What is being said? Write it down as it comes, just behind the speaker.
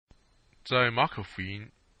在马可福音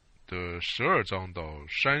的12章到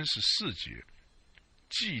34节，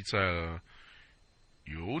记载了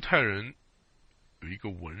犹太人有一个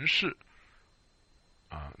文士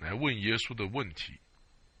来问耶稣的问题。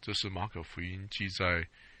这是马可福音记载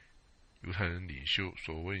犹太人领袖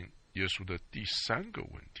所问耶稣的第3个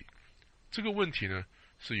问题。这个问题呢，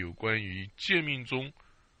是有关于诫命中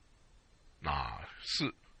哪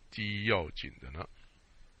是第一要紧的呢？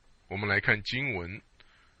我们来看经文，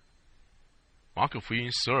马可福音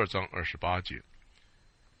12章28节，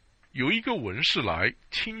有一个文士来，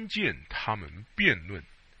听见他们辩论，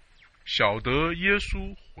晓得耶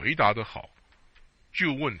稣回答得好，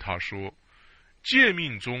就问他说，诫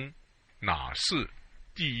命中哪是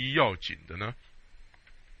第一要紧的呢？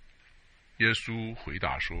耶稣回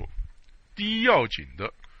答说，第一要紧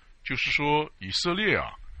的就是说，以色列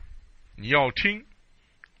啊，你要听，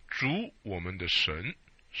主我们的神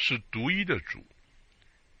是独一的主，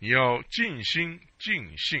你要尽心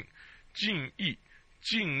尽性尽意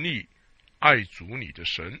尽力爱主你的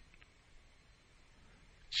神。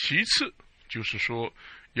其次就是说，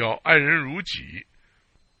要爱人如己，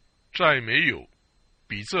再没有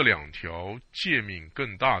比这2条诫命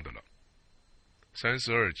更大的了。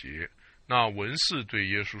32节，那文士对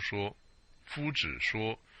耶稣说，夫子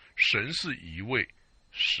说，神是一位，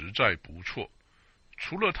实在不错，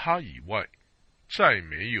除了他以外，再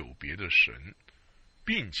没有别的神，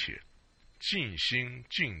并且尽心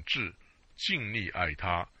尽智尽力爱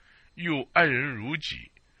他，又爱人如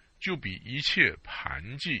己，就比一切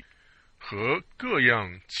燔祭和各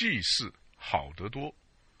样祭祀好得多。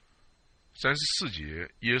34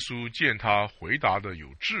节，耶稣见他回答的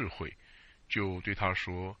有智慧，就对他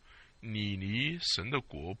说，你离神的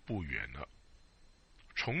国不远了。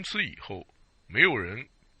从此以后，没有人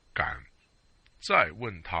敢再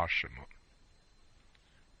问他什么。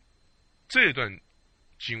这段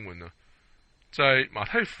经文呢，在马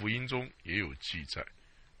太福音中也有记载。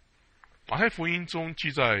马太福音中记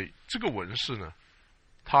载这个文士呢，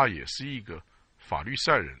他也是一个法律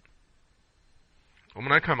赛人。我们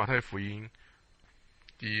来看马太福音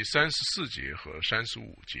第34节和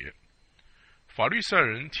35节，法律赛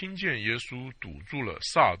人听见耶稣堵住了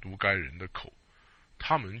撒都该人的口，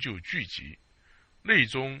他们就聚集，内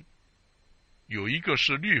中有一个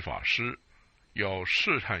是律法师，要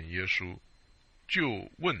试探耶稣，就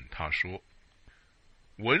问他说，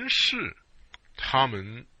文士他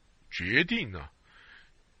们决定呢，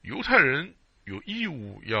犹太人有义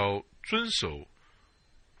务要遵守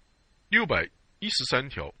613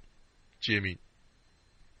条诫命，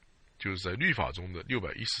就是在律法中的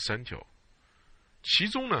613条，其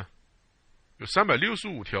中呢有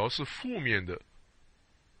365条是负面的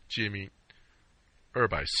诫命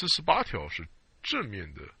，248条是正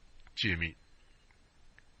面的诫命。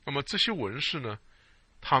那么这些文士呢，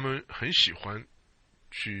他们很喜欢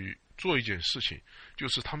去做一件事情，就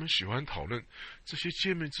是他们喜欢讨论这些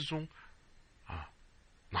诫命之中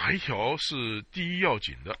哪一条是第一要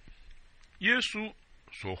紧的。耶稣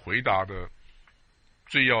所回答的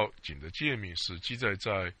最要紧的诫命是记载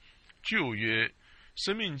在旧约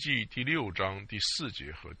申命记第6章第4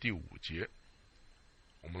节和第5节。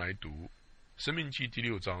我们来读申命记第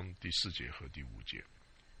6章第4节和第5节。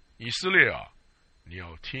以色列啊，你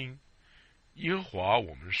要听，耶和华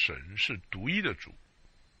我们神是独一的主，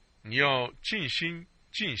你要尽心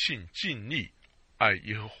尽性尽力爱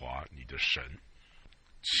耶和华你的神。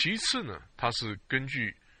其次呢，它是根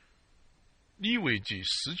据利未记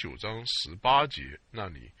19章18节那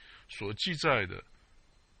里所记载的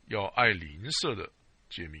要爱邻舍的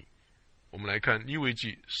诫命。我们来看利未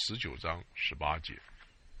记19章18节。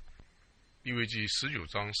利未记19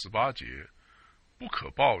章18节，不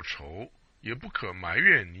可报仇，也不可埋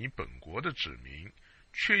怨你本国的子民，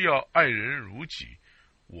却要爱人如己，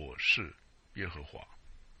我是耶和华。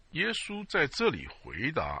耶稣在这里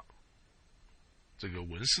回答这个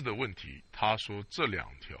文士的问题，他说这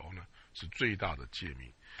2条呢是最大的诫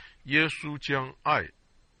命。耶稣将爱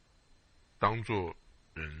当作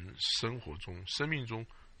人生活中生命中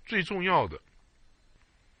最重要的。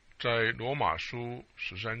在罗马书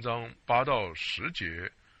13章8到10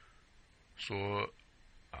节说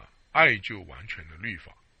爱就完全的律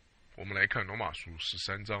法。我们来看罗马书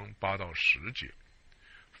13章8到10节，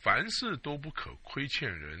凡事都不可亏欠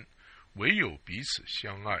人，唯有彼此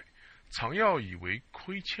相爱，常要以为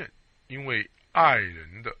亏欠，因为爱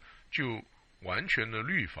人的就完全的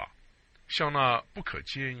律法。像那不可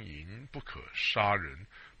奸淫，不可杀人，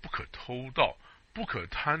不可偷盗，不可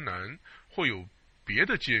贪婪，或有别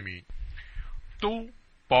的诫命，都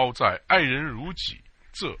包在爱人如己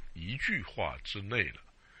这一句话之内了。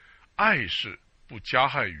爱是不加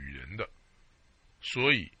害于人的，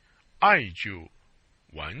所以爱就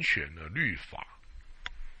完全了律法。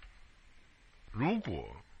如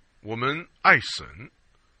果我们爱神，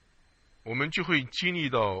我们就会经历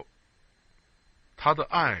到他的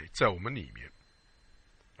爱在我们里面，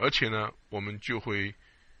而且呢，我们就会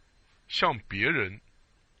向别人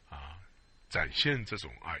展现这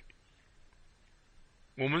种爱。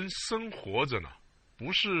我们生活着呢，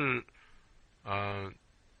不是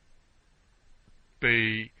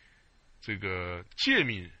被这个诫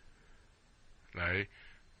命来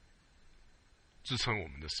支撑我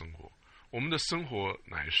们的生活，我们的生活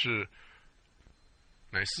乃是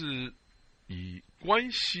以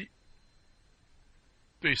关系，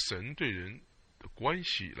对神对人的关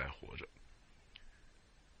系来活着。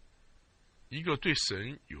一个对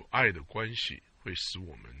神有爱的关系，会使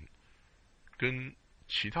我们跟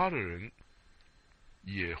其他的人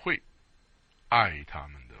也会爱他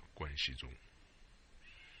们的关系中。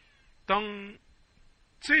当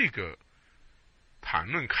这个谈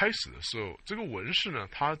论开始的时候，这个文士呢，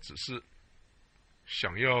他只是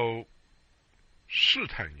想要试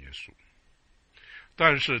探耶稣，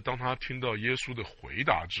但是当他听到耶稣的回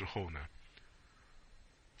答之后呢，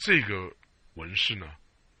这个文士呢，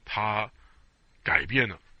他改变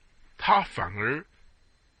了，他反而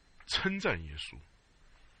称赞耶稣。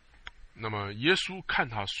那么耶稣看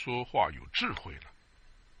他说话有智慧了。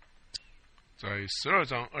在12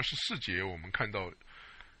章24节，我们看到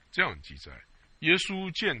这样记载：耶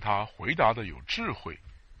稣见他回答的有智慧，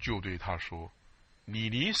就对他说：“你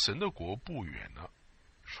离神的国不远了。”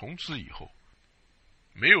从此以后，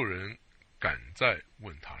没有人敢再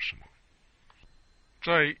问他什么。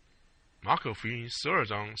在马可福音12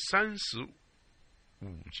章35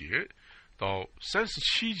节到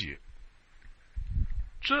37节，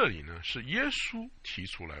这里呢是耶稣提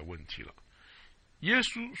出来问题了。耶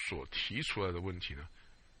稣所提出来的问题呢，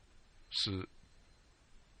是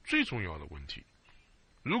最重要的问题。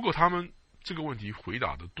如果他们这个问题回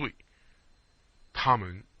答的对，他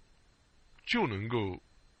们就能够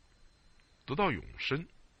得到永生。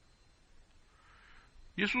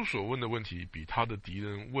耶稣所问的问题比他的敌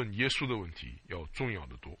人问耶稣的问题要重要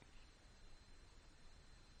的多。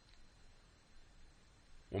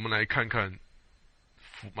我们来看看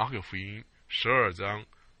马可福音12章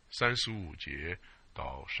35节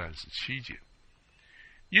到37节。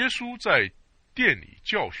耶稣在殿里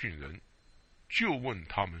教训人，就问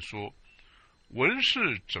他们说：“文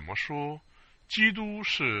士怎么说基督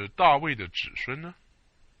是大卫的子孙呢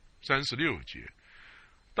？”36节，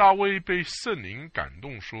大卫被圣灵感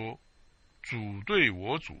动说：“主对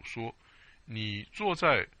我主说，你坐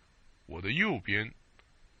在我的右边，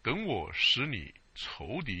等我使你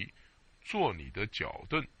仇敌做你的脚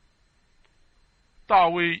凳。”大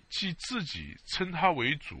卫既自己称他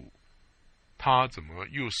为主，他怎么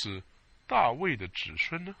又是大卫的子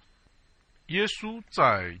孙呢？耶稣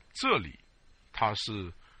在这里，他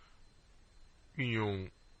是运用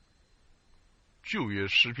旧约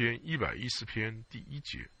诗篇110篇第1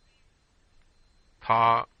节，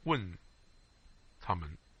他问他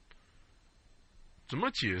们怎么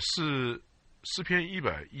解释诗篇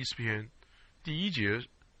110篇第1节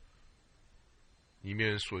里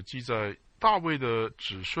面所记载大卫的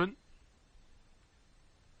子孙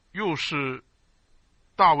又是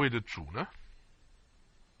大卫的主呢？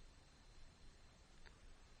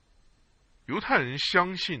犹太人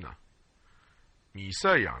相信弥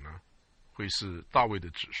赛亚呢会是大卫的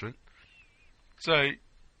子孙。在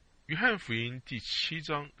约翰福音第7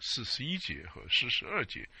章41节和42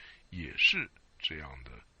节也是这样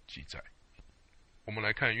的记载。我们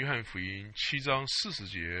来看约翰福音7章40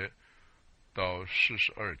节到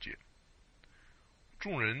42节。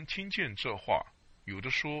众人听见这话，有的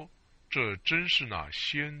说这真是那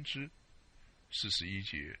先知，41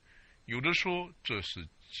节，有的说这是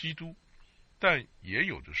基督，但也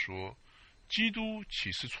有的说基督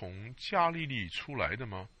岂是从加利利出来的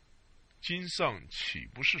吗？经上岂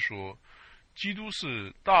不是说基督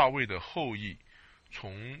是大卫的后裔，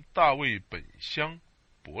从大卫本乡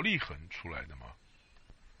伯利恒出来的吗？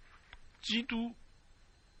基督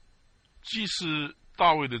既是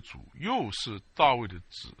大卫的主，又是大卫的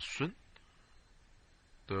子孙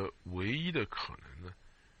的唯一的可能呢，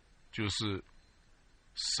就是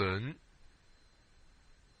神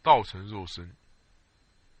道成肉身。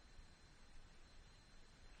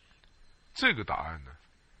这个答案呢，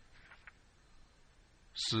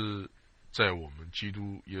是在我们基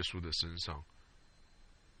督耶稣的身上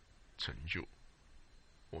成就。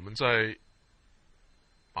我们在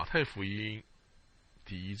马太福音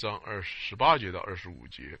第1章18节到25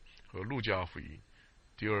节和路加福音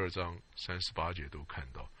第2章38节都看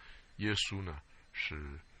到，耶稣呢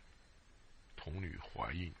是童女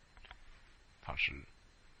怀孕，他是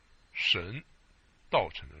神道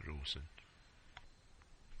成的肉身。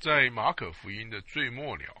在马可福音的最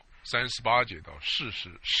末了38节到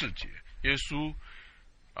44节，耶稣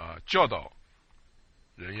教导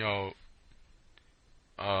人要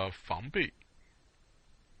防备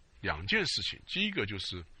两件事情。第一个就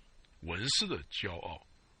是文士的骄傲，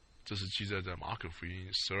这是记载在马可福音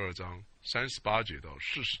12章38节到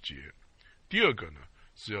40节。第二个呢，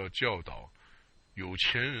是要教导有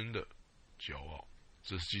钱人的骄傲，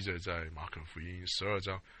这是记载在马可福音12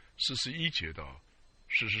章41节到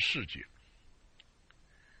44节。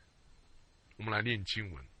我们来念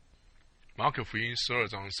经文。马可福音12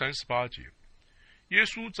章38节，耶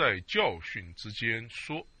稣在教训之间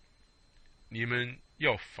说：你们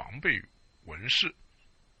要防备文士，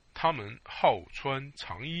他们好穿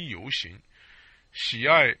长衣游行，喜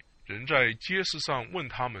爱人在街市上问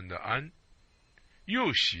他们的安，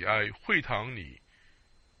又喜爱会堂里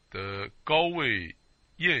的高位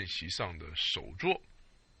宴席上的首座。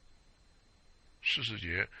40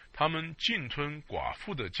节，他们尽吞寡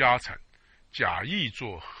妇的家产，假意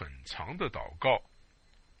做很长的祷告，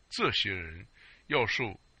这些人要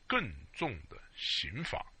受更重的刑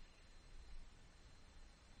罚。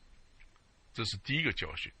这是第一个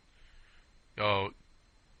教训，要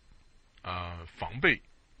防备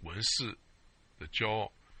文士的骄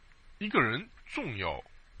傲。一个人重要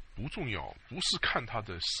不重要，不是看他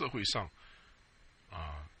的社会上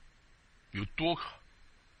有多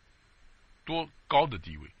高的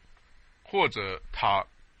地位，或者他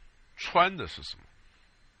穿的是什么。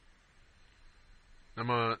那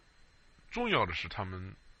么重要的是他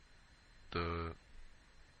们的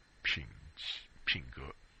品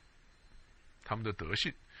格，他们的德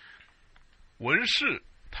性。文士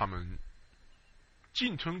他们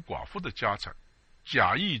尽吞寡妇的家产，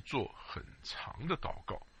假意做很长的祷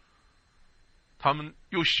告，他们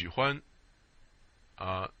又喜欢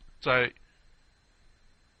在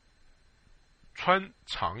穿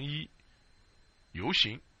长衣游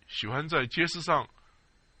行，喜欢在街市上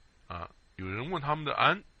有人问他们的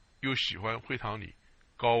安，又喜欢会堂里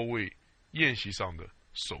高位宴席上的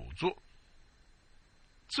首座。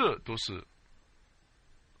这都是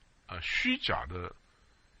虚假的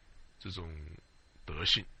这种德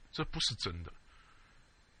性，这不是真的。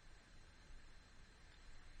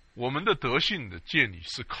我们的德性的建立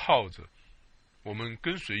是靠着我们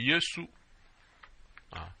跟随耶稣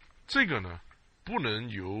这个呢不能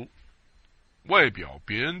由外表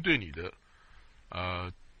别人对你的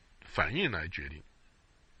反应来决定。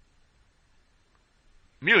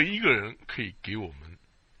没有一个人可以给我们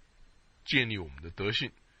建立我们的德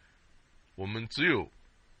性，我们只有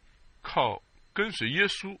靠跟随耶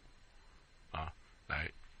稣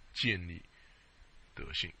来建立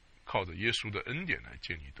德性，靠着耶稣的恩典来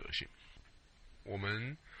建立德性。我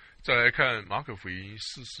们再来看马可福音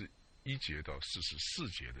41节到44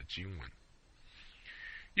节的经文。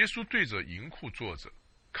耶稣对着银库坐着，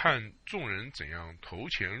看众人怎样投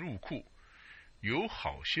钱入库，有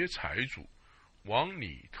好些财主往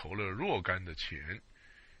里投了若干的钱，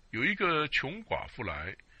有一个穷寡妇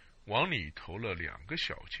来，往里投了2个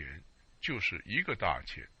小钱，就是1个大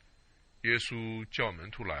钱。耶稣叫门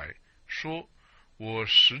徒来说：我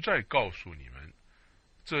实在告诉你们，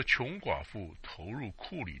这穷寡妇投入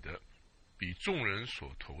库里的比众人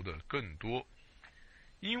所投的更多，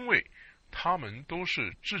因为他们都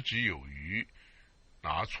是自己有余，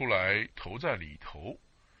拿出来投在里头，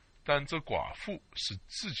但这寡妇是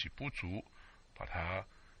自己不足，把她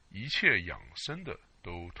一切养生的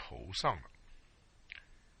都投上了。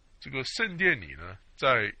这个圣殿里呢，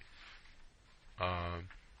在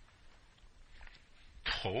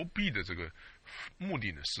投币的这个目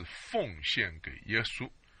的呢，是奉献给耶稣，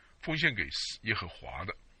奉献给耶和华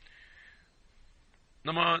的。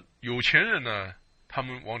那么有钱人呢，他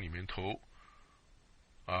们往里面投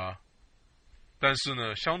但是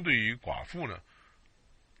呢，相对于寡妇呢，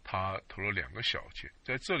他投了2个小钱。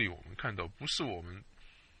在这里我们看到，不是我们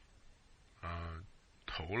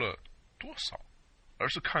投了多少，而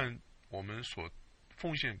是看我们所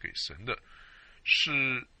奉献给神的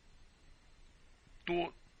是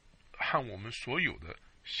多，和我们所有的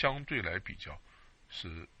相对来比较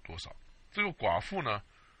是多少。这个寡妇呢，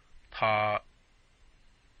她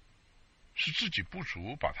是自己不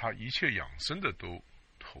足，把她一切养生的都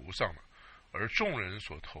投上了，而众人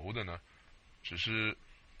所投的呢，只是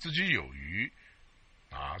自己有余，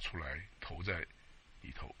拿出来投在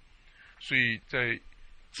里头。所以在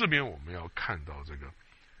这边我们要看到这个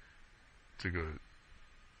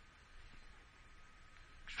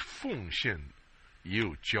奉献也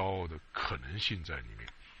有骄傲的可能性在里面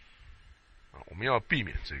我们要避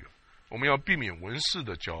免这个，我们要避免文士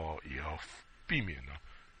的骄傲，也要避免呢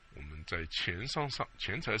我们在钱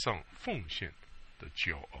财上奉献的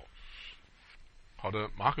骄傲。好的，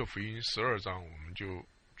马可福音12章我们就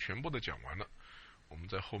全部的讲完了，我们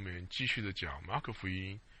在后面继续的讲马可福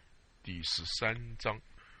音第13章。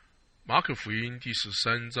马可福音第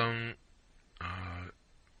13章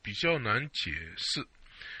比较难解释，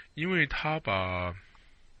因为他把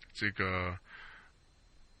这个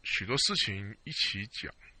许多事情一起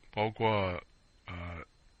讲，包括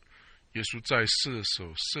耶稣在世的时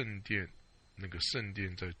候，圣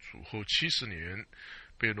殿在主后70年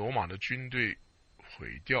被罗马的军队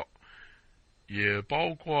毁掉，也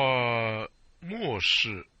包括末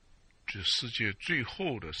世，就世界最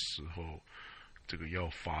后的时候这个要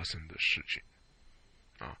发生的事情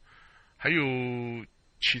还有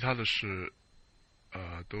其他的事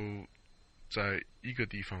都在一个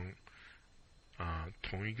地方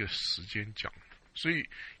同一个时间讲，所以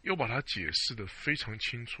要把它解释得非常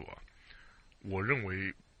清楚我认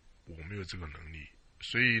为我没有这个能力，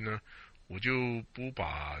所以呢我就不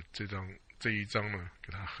把这一章呢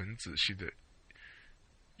给它很仔细的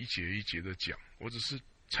一节一节的讲，我只是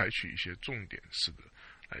采取一些重点式的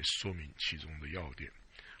来说明其中的要点。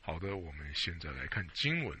好的，我们现在来看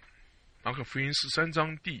经文，马可福音13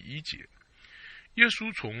章第1节。耶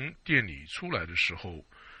稣从殿里出来的时候，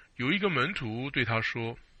有一个门徒对他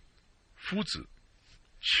说：夫子，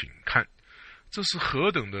请看，这是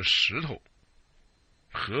何等的石头，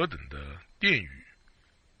何等的殿宇。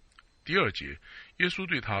第2节，耶稣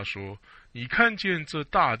对他说：你看见这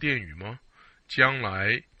大殿宇吗？将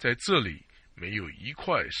来在这里没有一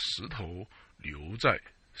块石头留在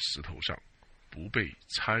石头上，不被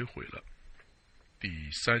拆毁了。第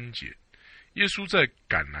3节，耶稣在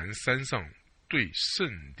橄榄山上对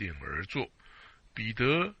圣殿而坐，彼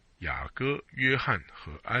得、雅各、约翰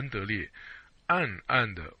和安德烈暗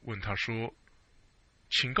暗地问他说：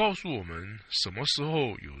请告诉我们，什么时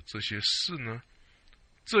候有这些事呢？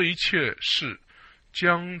这一切事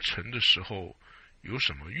将成的时候，有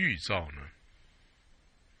什么预兆呢？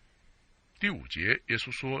第5节，耶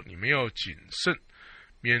稣说：你们要谨慎，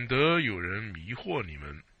免得有人迷惑你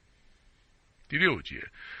们。第6节，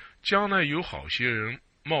将来有好些人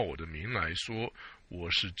冒我的名来说我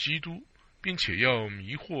是基督，并且要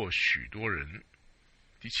迷惑许多人。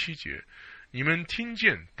第7节，你们听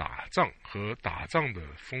见打仗和打仗的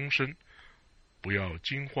风声，不要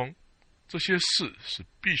惊慌，这些事是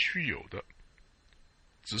必须有的，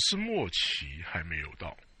只是末期还没有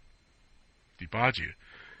到。第8节，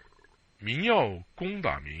民要攻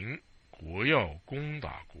打民，国要攻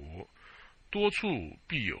打国，多处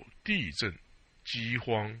必有地震、饥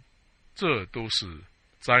荒，这都是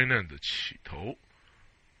灾难的起头。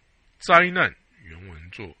灾难原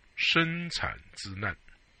文作生产之难。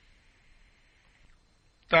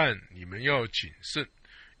但你们要谨慎，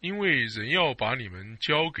因为人要把你们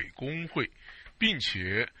交给公会，并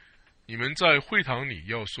且你们在会堂里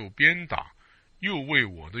要受鞭打，又为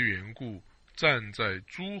我的缘故站在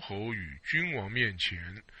诸侯与君王面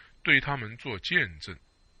前，对他们做见证。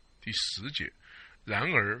第10节，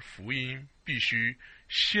然而福音必须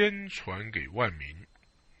先传给万民。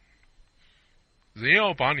人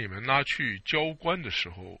要把你们拉去交官的时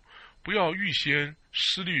候，不要预先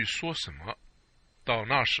思虑说什么，到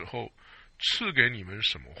那时候赐给你们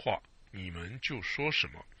什么话，你们就说什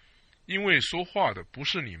么，因为说话的不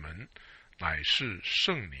是你们，乃是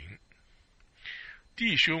圣灵。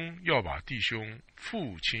弟兄要把弟兄，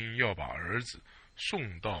父亲要把儿子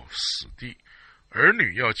送到死地，儿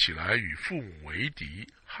女要起来与父母为敌，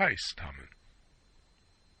害死他们，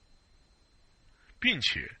并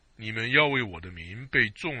且你们要为我的名被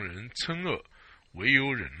众人称恶，唯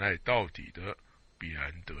有忍耐到底的，必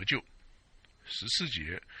然得救。14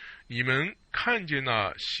节，你们看见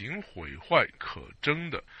那行毁坏可憎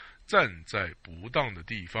的站在不当的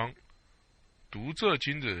地方，读这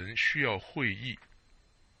经的人需要会意。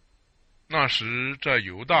那时在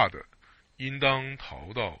犹大的，应当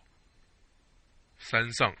逃到山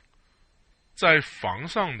上，在房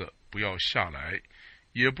上的不要下来，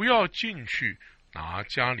也不要进去拿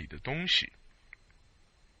家里的东西。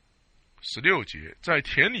16节，在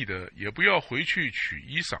田里的也不要回去取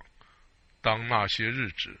衣裳，当那些日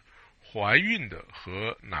子，怀孕的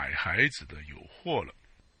和奶孩子的有祸了。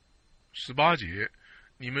18节，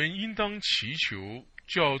你们应当祈求，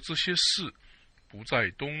叫这些事不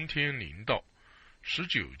在冬天临到。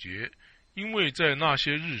19节，因为在那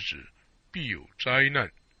些日子必有灾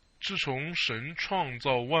难，自从神创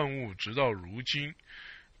造万物直到如今，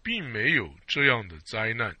并没有这样的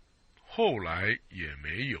灾难，后来也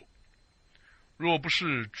没有。若不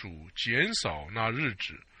是主减少那日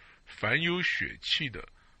子，凡有血气的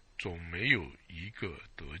总没有一个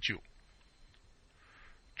得救。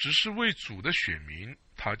只是为主的选民，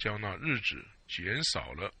他将那日子减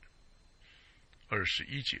少了。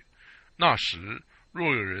21节，那时若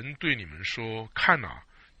有人对你们说，看哪，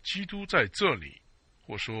基督在这里，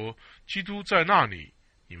或说基督在那里，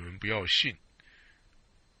你们不要信，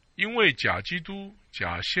因为假基督、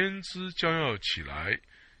假先知将要起来，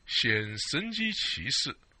显神迹奇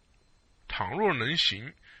事，倘若能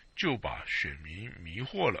行，就把选民迷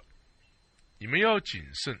惑了。你们要谨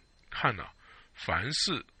慎，看哪，凡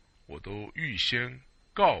事我都预先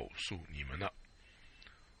告诉你们了。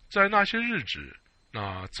在那些日子，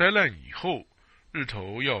那灾难以后，日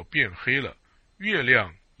头要变黑了，月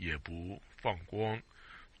亮也不放光，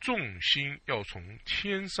众星要从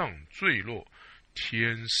天上坠落，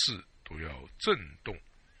天势都要震动。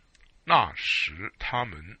那时他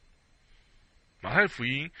们，马太福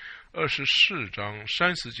音24章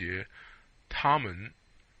30节，他们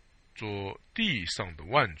做地上的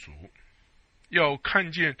万族，要看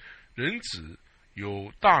见人子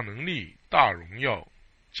有大能力、大荣耀，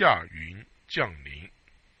驾云降临。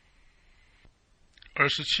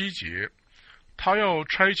27节，他要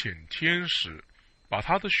差遣天使，把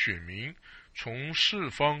他的选民从四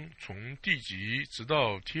方、从地极直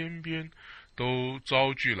到天边都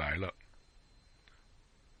招聚来了。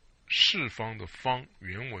四方的方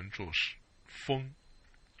原文作是风。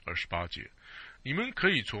28节，你们可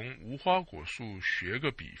以从无花果树学个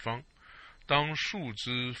比方，当树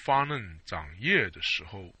枝发嫩长叶的时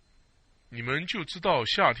候，你们就知道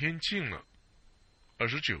夏天近了。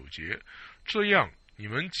29节，这样你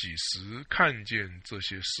们几时看见这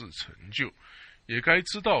些事成就，也该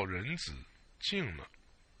知道人子近了。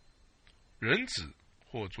人子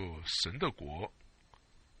或作神的国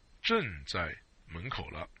正在门口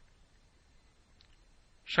了。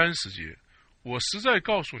30节，我实在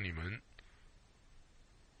告诉你们，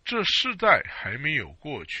这世代还没有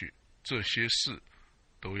过去，这些事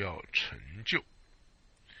都要成就。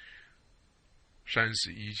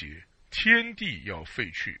31节，天地要废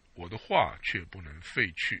去，我的话却不能废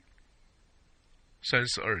去。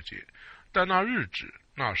32节，但那日子、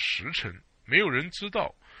那时辰，没有人知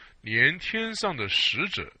道，连天上的使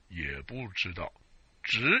者也不知道，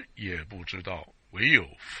子也不知道，唯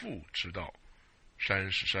有父知道。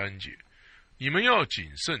33节，你们要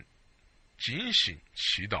谨慎、警醒、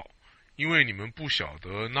祈祷，因为你们不晓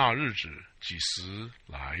得那日子几时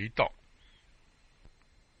来到。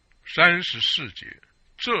34节，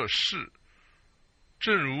这事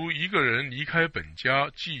正如一个人离开本家，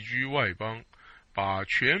寄居外邦，把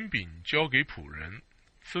权柄交给仆人，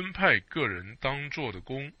分派个人当做的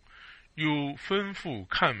工，又吩咐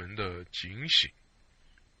看门的警醒。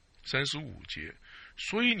35节，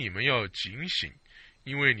所以你们要警醒，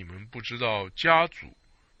因为你们不知道家主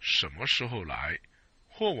什么时候来，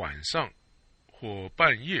或晚上，或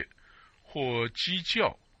半夜，或鸡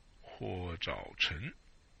叫，或早晨。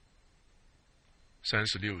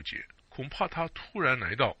36节，恐怕他突然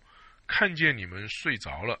来到，看见你们睡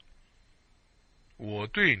着了。我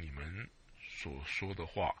对你们所说的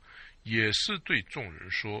话，也是对众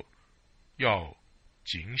人说，要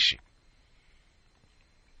警醒。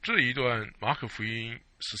这一段马可福音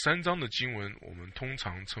13章的经文，我们通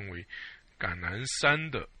常称为橄榄山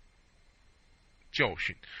的教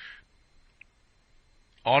训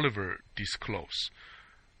Oliver Discourse。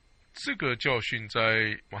 这个教训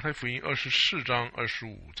在马太福音24章、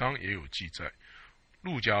25章也有记载，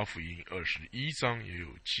路加福音21章也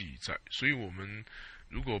有记载。所以我们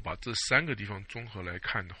如果把这3个地方综合来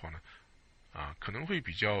看的话呢，可能会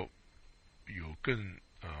比较有更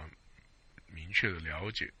明确的了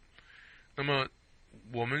解。那么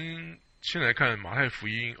我们先来看马太福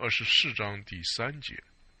音24章第3节。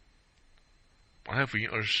马太福音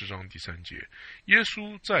24章第3节，耶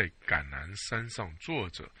稣在橄榄山上坐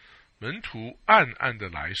着，门徒暗暗的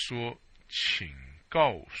来说，请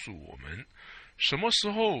告诉我们，什么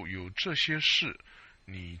时候有这些事？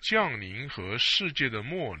你降临和世界的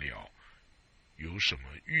末了有什么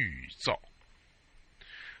预兆？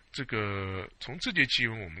这个从这节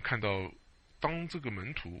经文我们看到，当这个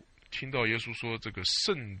门徒听到耶稣说这个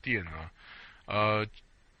圣殿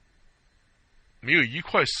没有一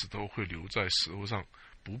块石头会留在石头上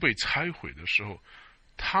不被拆毁的时候，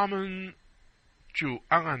他们就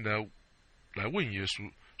暗暗的来问耶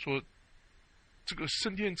稣说，这个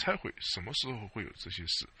圣殿拆毁什么时候会有这些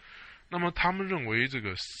事？那么他们认为这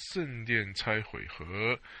个圣殿拆毁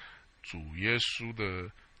和主耶稣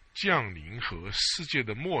的降临和世界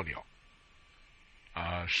的末了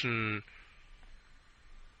是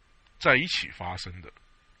在一起发生的。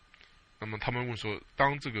那么他们问说，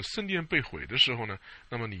当这个圣殿被毁的时候呢，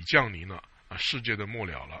那么你降临了世界的末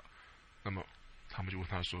了了，那么他们就问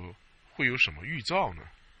他说，会有什么预兆呢？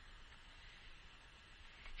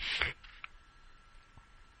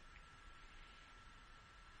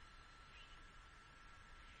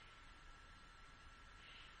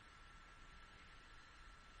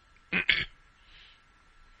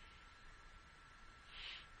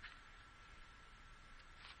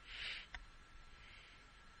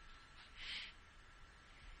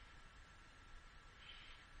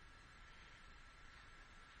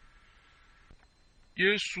耶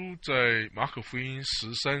稣在马可福音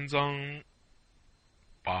13章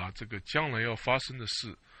把这个将来要发生的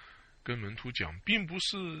事跟门徒讲，并不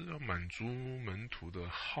是要满足门徒的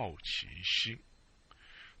好奇心，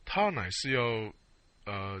他乃是要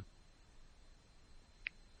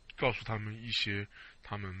告诉他们一些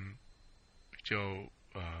他们比较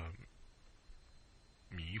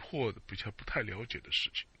迷惑的、比较不太了解的事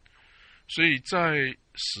情。所以在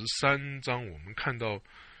13章我们看到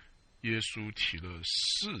耶稣提了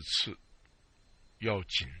4次要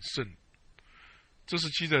谨慎，这是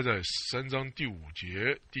记载在13章第5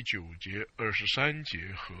节、第9节、23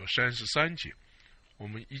节和33节。我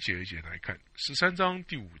们一节一节来看。13章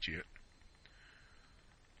第5节，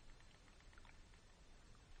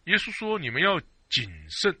耶稣说：“你们要谨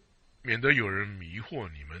慎，免得有人迷惑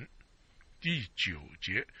你们。”第9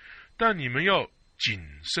节，但你们要谨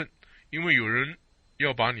慎，因为有人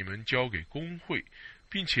要把你们交给公会，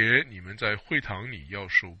并且你们在会堂里要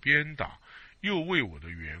受鞭打，又为我的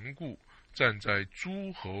缘故站在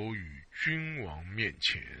诸侯与君王面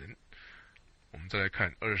前。我们再来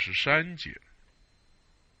看23节，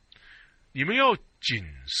你们要谨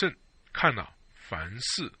慎，看啊，凡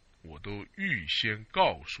事我都预先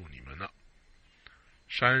告诉你们了。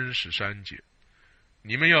33节，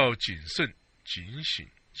你们要谨慎、警醒、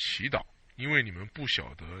祈祷，因为你们不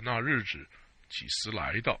晓得那日子几时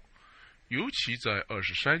来到。尤其在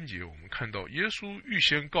23节，我们看到耶稣预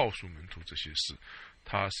先告诉门徒这些事，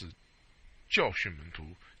他是教训门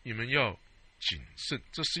徒，你们要谨慎，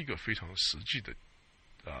这是一个非常实际的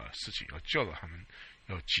事情，要教导他们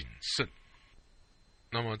要谨慎。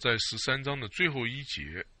那么在13章的最后一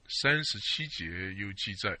节37节又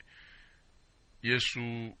记载，耶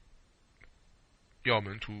稣要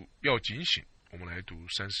门徒要警醒。我们来读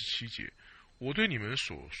37节，我对你们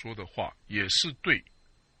所说的话也是对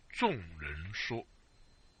众人说，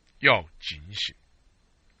要警醒。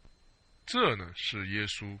这呢是耶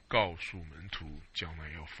稣告诉门徒将来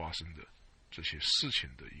要发生的这些事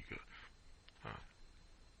情的一个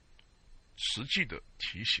实际的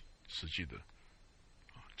提醒，实际的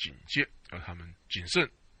警戒，让他们谨慎，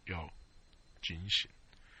要警醒。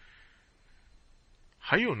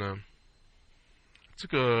还有呢，这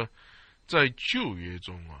个在旧约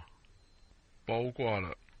中包括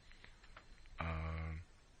了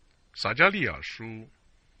撒迦利亚书、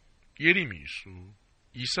耶利米书、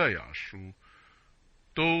以赛亚书，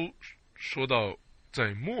都说到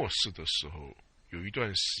在末世的时候有一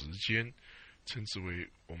段时间，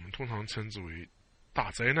我们通常称之为大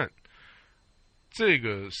灾难。这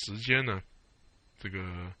个时间呢，这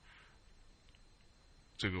个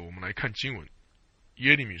我们来看经文，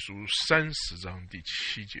耶利米书30章第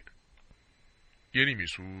7节。耶利米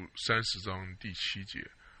书30章第7节，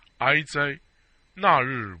哀哉，那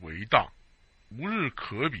日为大，无日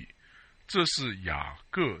可比，这是雅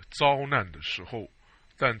各遭难的时候，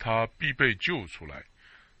但他必被救出来。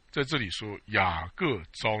在这里说雅各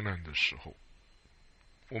遭难的时候。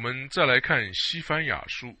我们再来看西番雅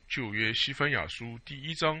书，旧约西番雅书第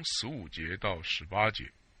1章15节到18节，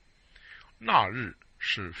那日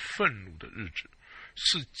是愤怒的日子，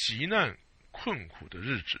是极难困苦的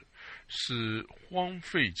日子，是荒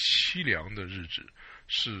废凄凉的日子，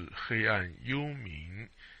是黑暗幽冥、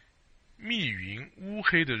密云乌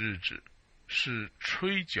黑的日子，是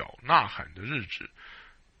吹角呐喊的日子，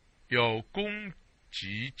要攻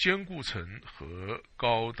击坚固城和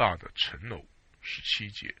高大的城楼。17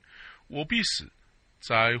节，我必使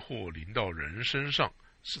灾祸临到人身上，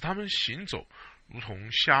使他们行走如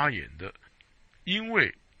同瞎眼的，因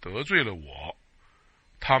为得罪了我，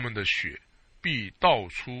他们的血必倒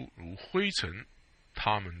出如灰尘，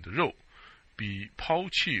他们的肉必抛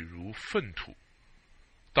弃如粪土。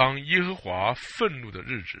当耶和华愤怒的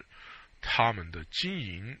日子，他们的金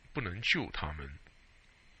银不能救他们，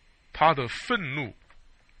他的愤怒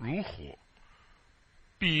如火，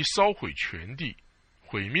必烧毁全地，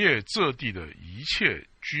毁灭这地的一切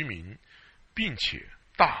居民，并且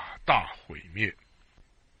大大毁灭。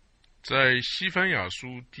在西番雅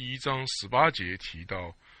书第1章18节提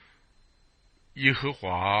到耶和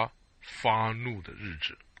华发怒的日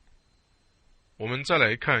子。我们再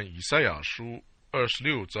来看以赛亚书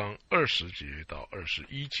26章20节到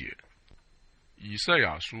21节。以赛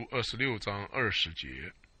亚书26章20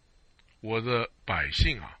节，我的百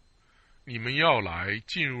姓啊，你们要来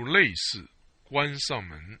进入内室，关上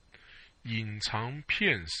门，隐藏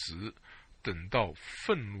片时，等到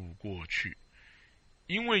愤怒过去，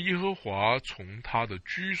因为耶和华从他的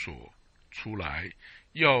居所出来，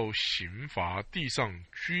要刑罚地上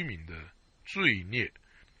居民的罪孽，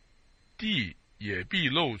地也必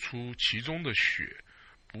露出其中的血，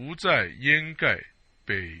不再掩盖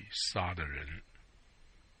被杀的人。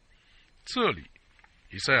这里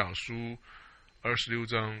以赛亚书26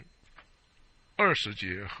章20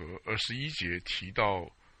节和21节提到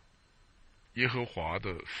耶和华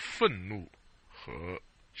的愤怒和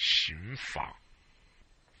刑罚。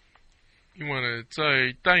另外呢，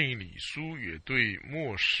在但以理书也对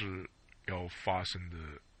末世要发生的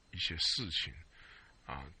一些事情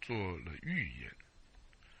做了预言。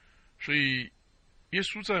所以耶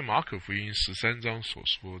稣在马可福音13章所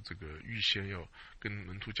说这个预先要跟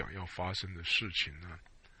门徒讲要发生的事情呢，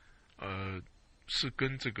是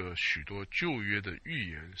跟这个许多旧约的预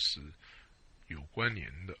言是有关联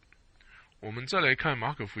的。我们再来看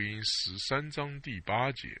马可福音13章第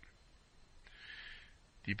8节。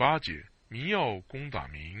第8节，民要攻打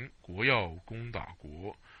民，国要攻打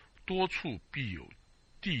国，多处必有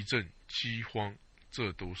地震、饥荒，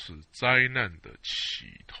这都是灾难的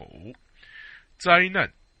起头。灾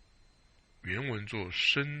难原文作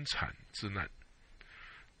生产之难。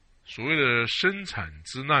所谓的生产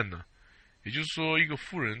之难呢，也就是说一个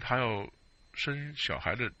妇人她要生小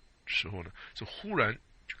孩的时候呢，是忽然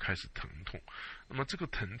就开始疼痛，那么这个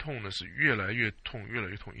疼痛呢是越来越痛，越来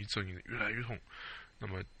越痛，一阵一阵越来越痛。那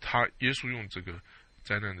么耶稣用这个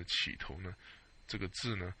灾难的起头呢，这个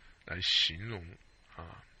字呢来形容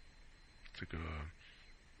这个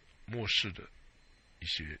末世的一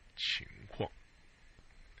些情况。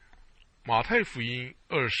马太福音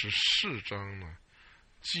24章呢，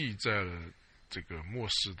记载了这个末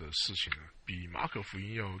世的事情呢，比马可福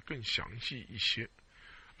音要更详细一些。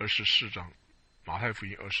24章，马太福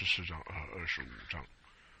音24章和25章，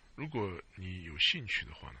如果你有兴趣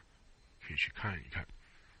的话呢，可以去看一看。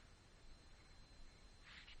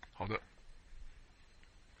好的，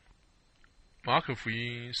马可福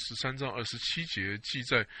音13章27节记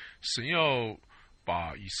载，神要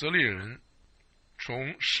把以色列人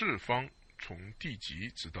从四方、从地极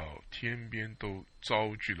直到天边都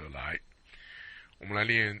招聚了来。我们来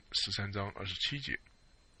念13章27节，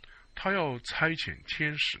他要差遣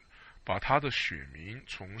天使，把他的选民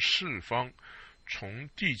从四方、从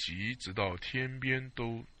地极直到天边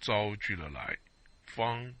都招聚了来。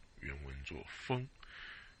方原文作风。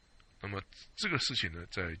那么这个事情呢，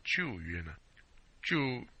在旧约呢就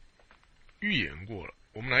预言过了。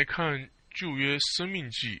我们来看旧约申命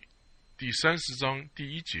记第30章第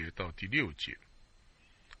1节到第6节。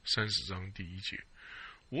30章第1节，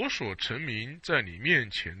我所陈明在你面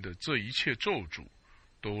前的这一切咒诅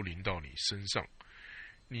都临到你身上，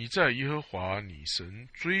你在耶和华你神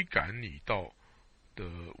追赶你到的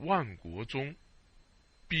万国中，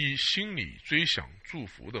必心里追想祝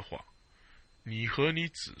福的话，你和你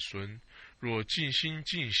子孙若尽心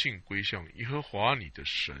尽性归向耶和华你的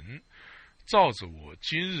神，照着我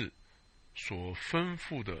今日所吩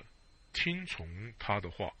咐的听从他的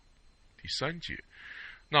话。第3节，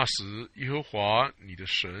那时耶和华你的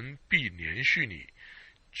神必连续你，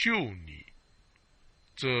救你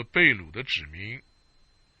这被掳的子民。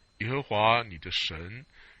耶和华你的神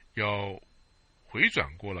要回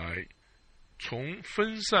转过来，从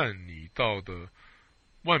分散你到的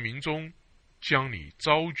万民中将你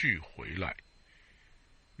招聚回来。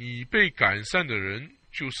你被赶散的人，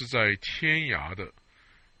就是在天涯的，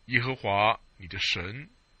耶和华你的神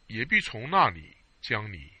也必从那里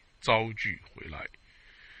将你招聚回来。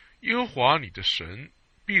耶和华你的神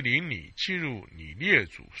必领你进入你列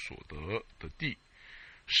祖所得的地，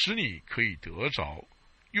使你可以得着，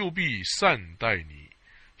又必善待你，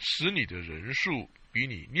使你的人数比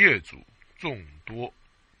你列祖众多。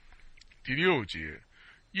第6节，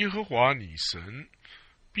耶和华你神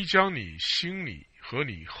必将你心里和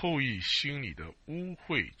你后裔心里的污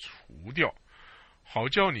秽除掉，好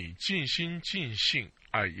叫你尽心尽性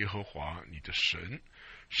爱耶和华你的神，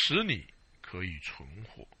使你可以存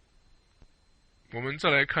活。我们再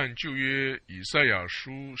来看旧约以赛亚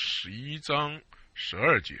书11章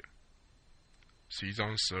12节。11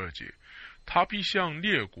章12节，他必向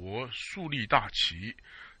列国树立大旗，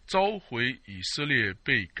召回以色列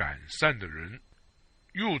被赶散的人，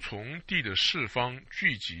又从地的四方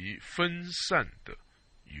聚集分散的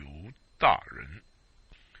犹大人。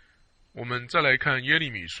我们再来看耶利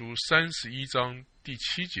米书31章第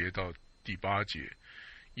7节到第8节。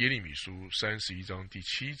耶利米书31章第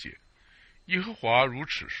7节，耶和华如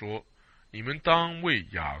此说，你们当为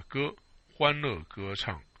雅各欢乐歌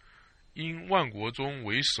唱，因万国中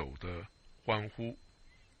为首的欢呼。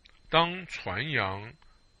当传扬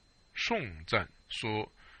颂赞，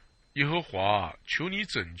说：耶和华啊，求你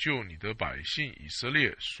拯救你的百姓以色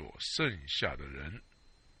列所剩下的人。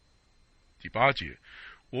第8节，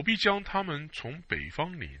我必将他们从北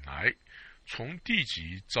方领来，从地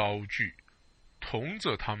极招聚，同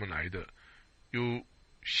着他们来的有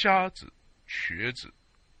瞎子、瘸子、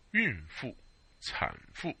孕妇、产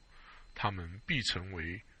妇，他们必成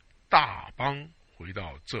为大邦回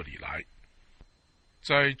到这里来。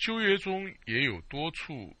在旧约中也有多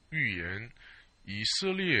处预言以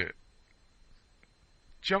色列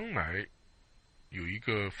将来有一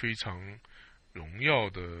个非常荣耀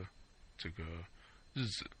的这个日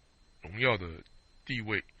子，荣耀的地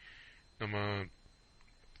位，那么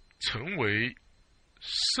成为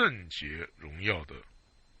圣洁荣耀的。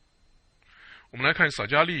我们来看撒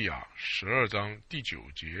迦利亚12章第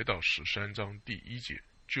9节到13章第1节，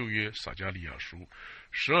旧约撒迦利亚书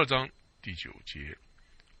12章第9节。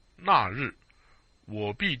那日，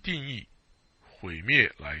我必定义毁灭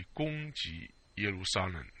来攻击耶路撒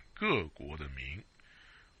冷各国的民，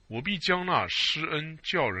我必将那施恩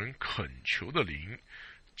叫人恳求的灵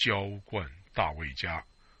浇灌大卫家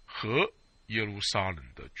和耶路撒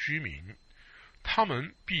冷的居民，他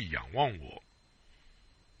们必仰望我，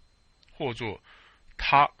或作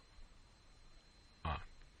他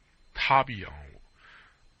必仰望我，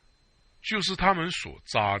就是他们所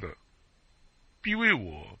扎的，必为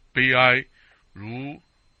我悲哀，如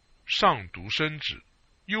上独生子，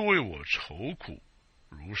又为我愁苦，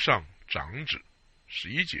如上长子。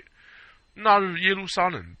11节，那日耶路撒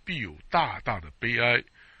冷必有大大的悲哀，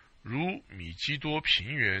如米基多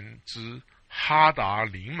平原之哈达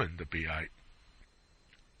临门的悲哀。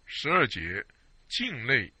12节，境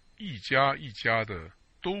内一家一家的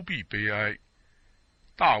都必悲哀，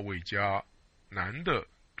大卫家男的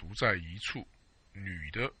独在一处，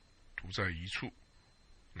女的独在一处，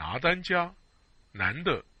拿单家男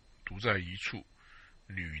的独在一处，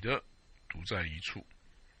女的独在一处，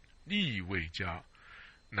利未家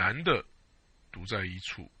男的独在一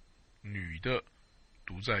处，女的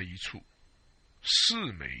独在一处，示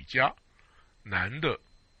每家男的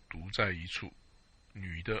独在一处，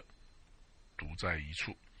女的独在一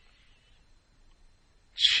处，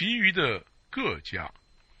其余的各家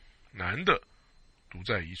男的独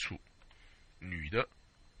在一处，女的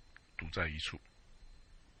独在一处。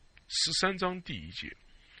13章第1节，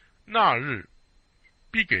那日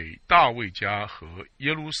必给大卫家和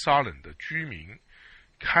耶路撒冷的居民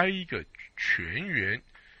开一个泉源，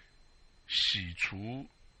洗除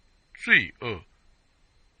罪恶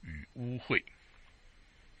与污秽。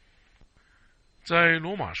在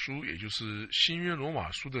罗马书，也就是新约罗马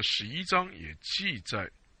书的11章也记载，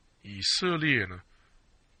以色列呢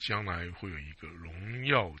将来会有一个荣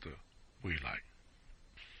耀的未来。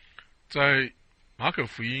在马可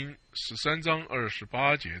福音13章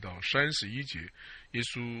28节到31节，耶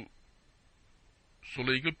稣说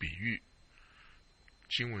了一个比喻，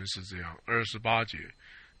经文是这样：28节，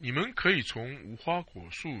你们可以从无花果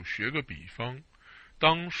树学个比方，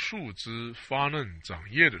当树枝发嫩长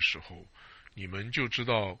叶的时候，你们就知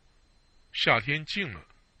道夏天近了。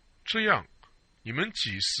这样，你们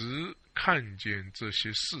几时看见这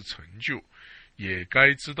些事成就，也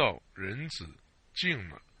该知道人子近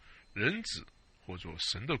了，人子或者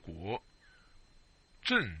神的国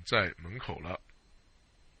正在门口了。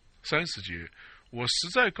30节，我实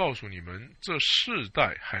在告诉你们，这世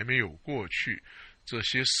代还没有过去，这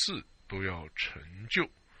些事都要成就。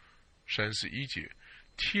31节，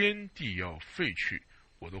天地要废去，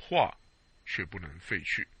我的话却不能废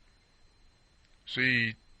去。所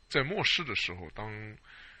以在末世的时候，当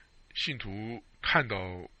信徒看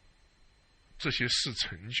到这些事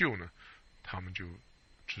成就呢，他们就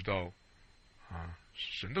知道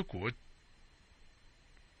神的国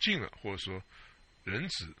近了，或者说人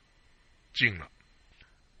子近了。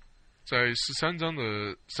在13章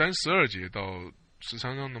的32节到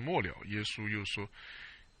13章的末了，耶稣又说，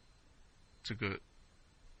这个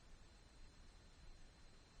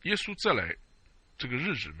耶稣再来这个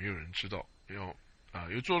日子没有人知道，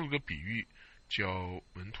又做了个比喻，叫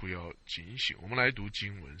门徒要警醒。我们来读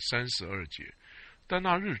经文32节，但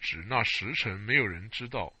那日子那时辰没有人知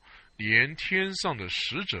道，连天上的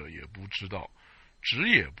使者也不知道，子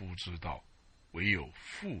也不知道，唯有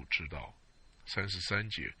父知道。33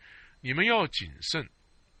节，你们要谨慎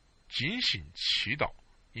警醒祈祷，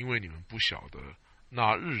因为你们不晓得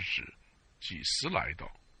那日子几时来到。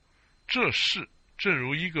这事正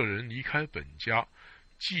如一个人离开本家，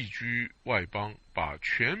寄居外邦，把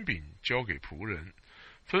权柄交给仆人，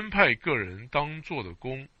分派个人当做的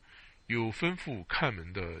工，有吩咐看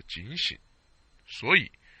门的警醒，所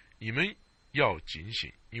以你们要警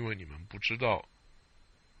醒，因为你们不知道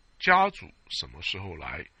家主什么时候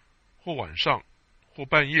来，或晚上，或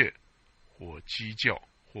半夜，或鸡叫，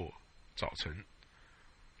或早晨。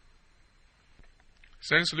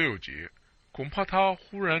36节，恐怕他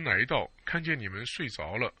忽然来到，看见你们睡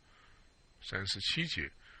着了。37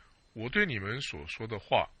节，我对你们所说的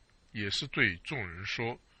话，也是对众人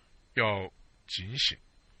说，要警醒。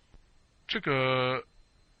这个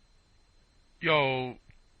要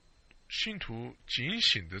信徒警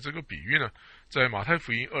醒的这个比喻呢，在马太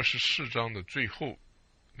福音24章的最后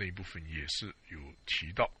那一部分也是有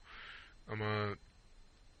提到。那么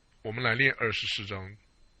我们来念24章，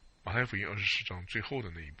马太福音24章最后的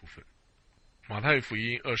那一部分。马太福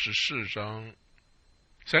音24章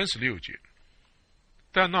36节，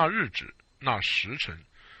但那日子那时辰，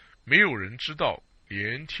没有人知道，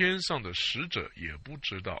连天上的使者也不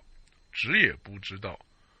知道，子也不知道，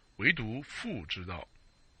唯独父知道。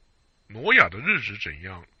挪亚的日子怎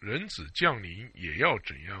样，人子降临也要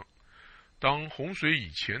怎样。当洪水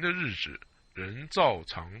以前的日子，人照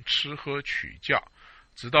常吃喝娶嫁，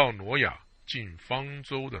直到挪亚进方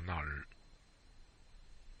舟的那日。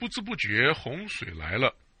不知不觉洪水来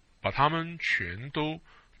了，把他们全都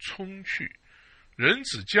冲去。人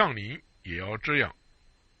子降临也要这样。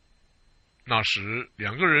那时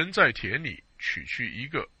2个人在田里，取去一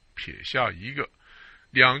个，撇下一个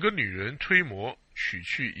；2个女人推磨，取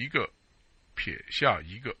去一个，撇下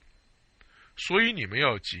一个。所以你们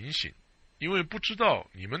要警醒，因为不知道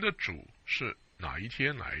你们的主是哪一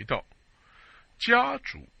天来到。家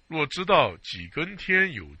主若知道几更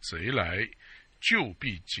天有贼来，就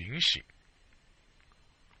必警醒，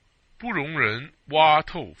不容人挖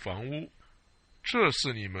透房屋。这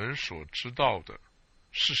是你们所知道的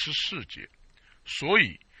44节。所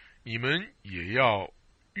以你们也要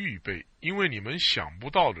预备，因为你们想不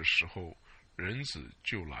到的时候，人子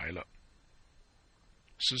就来了。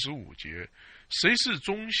45节，谁是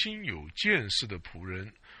忠心有见识的仆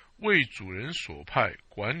人，为主人所派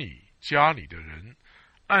管理家里的人，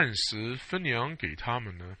按时分粮给他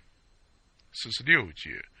们呢？46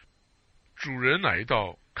节，主人来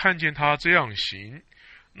到，看见他这样行，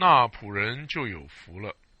那仆人就有福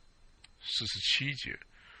了。47节，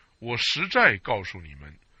我实在告诉你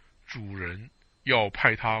们，主人要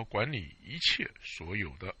派他管理一切所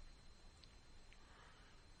有的。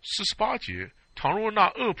48节，倘若那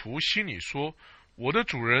恶仆心里说，我的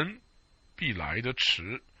主人必来得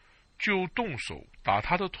迟，就动手打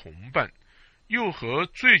他的同伴，又和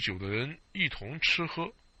醉酒的人一同吃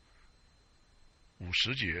喝。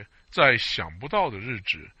50节，在想不到的日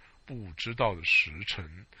子，不知道的时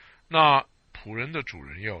辰，那仆人的主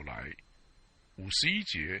人要来。51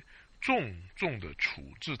节，重重的处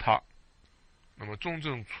置他。那么重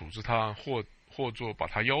重处置他，或作把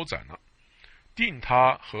他腰斩了，定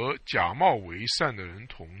他和假冒为善的人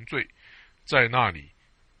同罪，在那里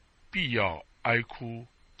必要哀哭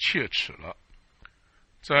切齿了。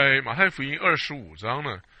在马太福音25章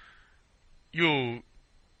呢，又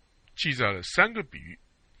记载了3个比喻。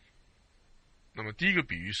那么第一个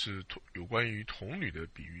比喻是有关于童女的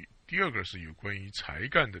比喻，第二个是有关于才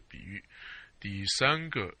干的比喻，第3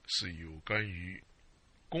个是有关于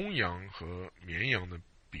公羊和绵羊的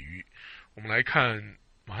比喻。我们来看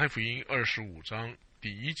马太福音25章第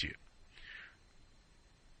1节。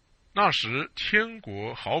那时天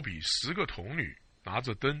国好比10个童女拿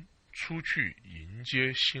着灯出去迎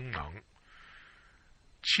接新郎，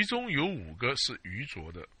其中有5个是愚拙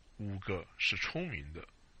的，5个是聪明的。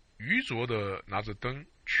愚拙的拿着灯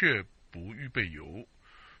却不预备油，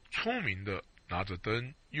聪明的拿着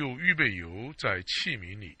灯又预备油在器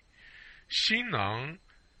皿里。新郎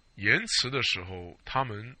延迟的时候，他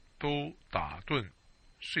们都打盹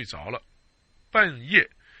睡着了。半夜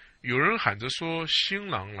有人喊着说，新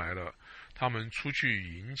郎来了，他们出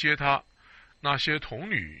去迎接他。那些童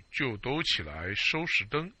女就都起来收拾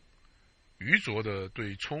灯。愚拙的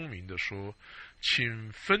对聪明的说，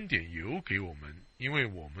请分点油给我们，因为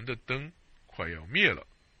我们的灯快要灭了。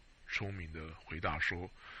聪明的回答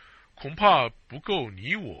说，恐怕不够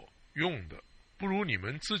你我用的，不如你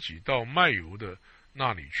们自己到卖油的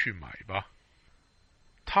那里去买吧。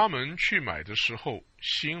他们去买的时候，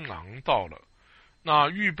新郎到了，那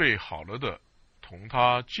预备好了的同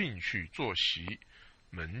他进去坐席，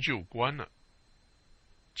门就关了。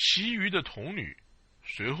其余的童女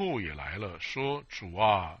随后也来了，说，主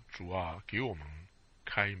啊，主啊，给我们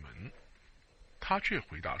开门。他却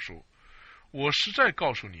回答说，我实在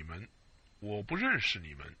告诉你们，我不认识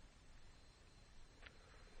你们。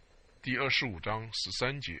第25章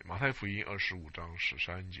13节，马太福音25章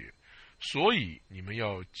13节，所以你们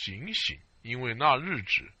要警醒，因为那日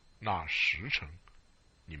子那时辰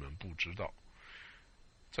你们不知道。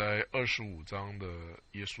在25章的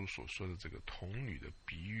耶稣所说的这个童女的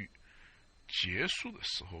比喻结束的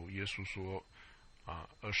时候，耶稣说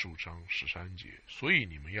25章13节，所以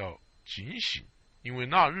你们要警醒，因为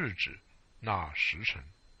那日子那时辰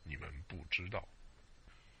你们不知道。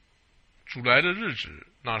主来的日子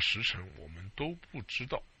那时辰我们都不知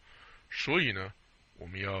道，所以呢，我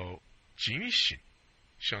们要警醒，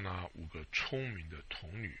像那5个聪明的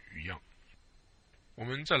童女一样。我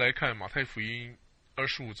们再来看马太福音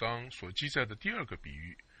25章所记载的第2个比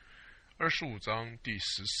喻，25章第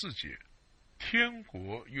14节，天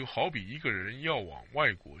国又好比一个人要往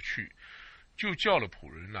外国去，就叫了仆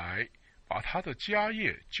人来，把他的家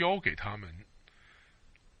业交给他们，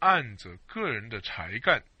按着个人的才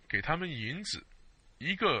干给他们银子，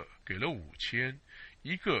一个给了5000，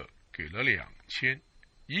一个给了2000，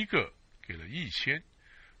一个给了1000，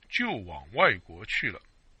就往外国去了。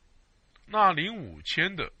那领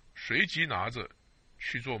5000的随即拿着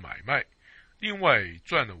去做买卖，另外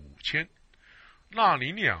赚了5000。那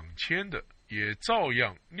领2000的也照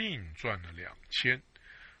样另赚了2000。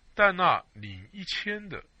但那领1000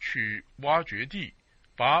的去挖掘地，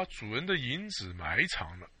把主人的银子埋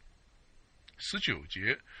藏了。19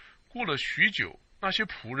节，过了许久，那些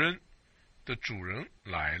仆人的主人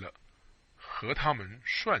来了，和他们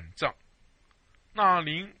算账。那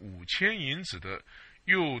领5000银子的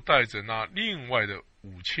又带着那另外的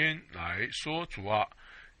5000来说，主啊，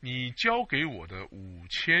你交给我的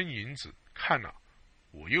5000银子，看哪，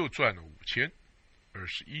我又赚了5000。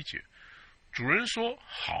21节，主人说，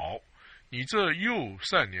好，你这又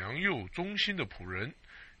善良又忠心的仆人，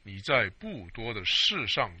你在不多的事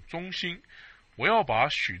上忠心，我要把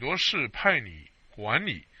许多事派你管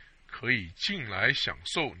理，可以进来享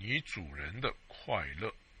受你主人的快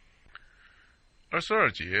乐。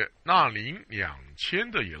22节，那领2000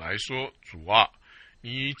的也来说，主啊，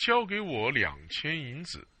你交给我2000银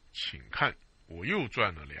子，请看，我又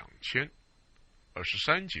赚了2000。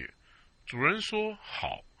23节，主人说，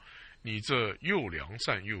好，你这又良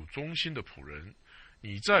善又忠心的仆人，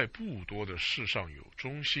你在不多的事上有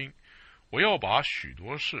忠心，我要把许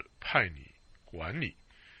多事派你管理，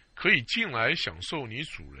可以进来享受你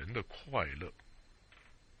主人的快乐。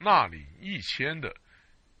那领1000的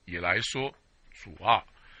也来说，主啊，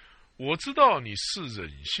我知道你是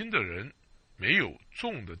忍心的人，没有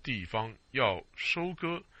种的地方要收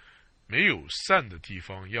割，没有散的地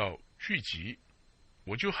方要聚集，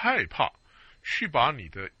我就害怕，去把你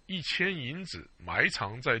的1000银子埋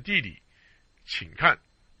藏在地里，请看，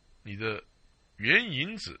你的原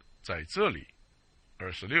银子在这里。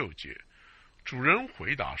26节，主人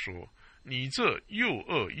回答说，你这又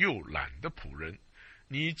恶又懒的仆人，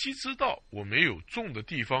你既知道我没有种的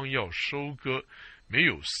地方要收割，没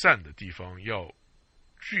有散的地方要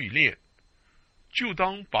聚敛，就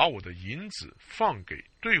当把我的银子放给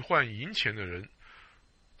兑换银钱的人，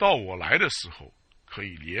到我来的时候可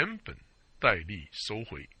以连本带利收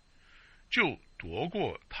回。就夺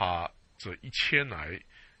过他这1000来，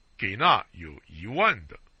给那有10000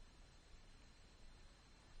的。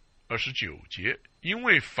29节，因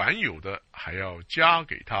为凡有的还要加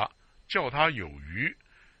给他，叫他有余，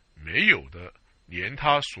没有的连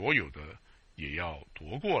他所有的也要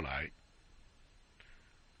夺过来。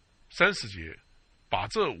30节，把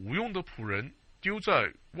这无用的仆人丢在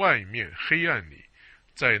外面黑暗里，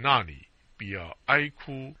在那里必要哀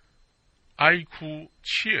哭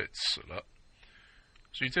切齿了。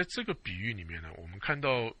所以在这个比喻里面呢，我们看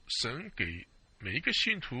到神给每一个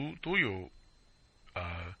信徒都有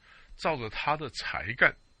照着他的才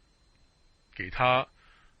干给他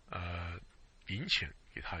银钱，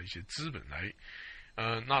给他一些资本来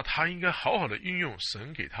那他应该好好的运用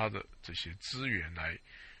神给他的这些资源来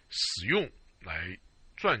使用，来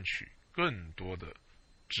赚取更多的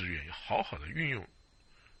资源，好好的运用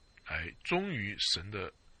来忠于神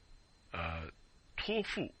的托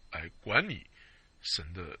付，来管理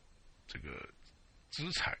神的这个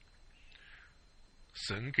资财。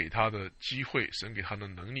神给他的机会，神给他的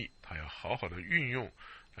能力，他要好好的运用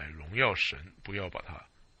来荣耀神，不要把它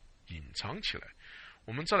隐藏起来。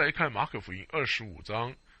我们再来看马可福音25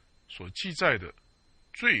章所记载的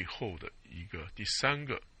最后的一个第3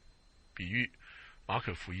个比喻。马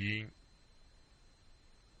可福音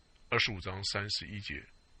25章31节，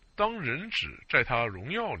当人子在他荣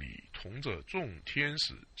耀里同着众天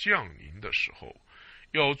使降临的时候，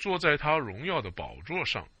要坐在他荣耀的宝座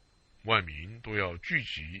上，万民都要聚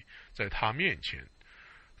集在他面前，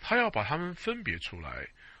他要把他们分别出来，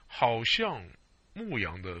好像牧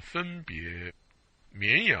羊的分别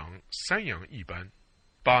绵羊山羊一般，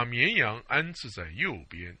把绵羊安置在右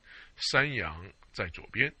边，山羊在左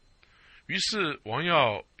边。于是王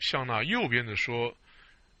要向那右边的说：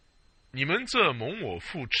你们这蒙我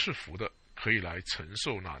父赐福的，可以来承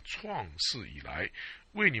受那创世以来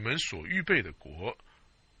为你们所预备的国，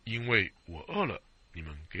因为我饿了，你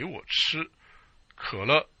们给我吃；渴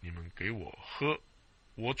了，你们给我喝；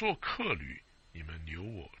我做客旅，你们留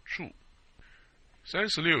我住。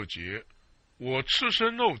36节，我赤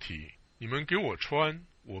身露体，你们给我穿；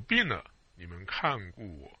我病了，你们看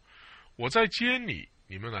顾我；我在监里，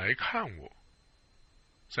你们来看我。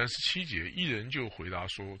37节，一人就回答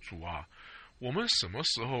说：主啊，我们什么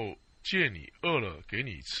时候见你饿了给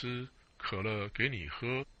你吃，渴了给你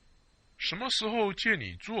喝？什么时候见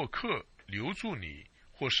你做客留住你，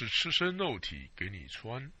或是赤身露体给你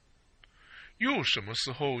穿？又什么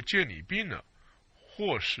时候见你病了，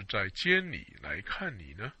或是在监里来看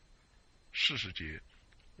你呢？40节，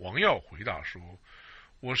王要回答说：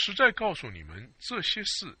我实在告诉你们，这些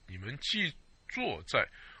事你们既做在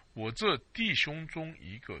我这弟兄中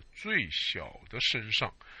一个最小的身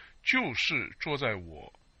上，就是做在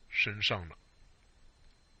我身上了。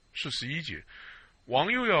41节，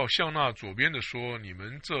王又要向那左边的说：你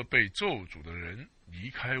们这被咒诅的人，离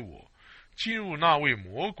开我，进入那位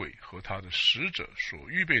魔鬼和他的使者所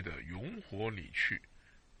预备的永火里去，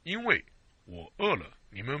因为我饿了，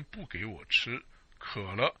你们不给我吃；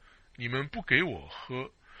渴了，你们不给我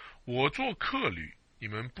喝；我做客旅，你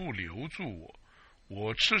们不留住我；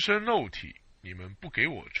我赤身露体，你们不给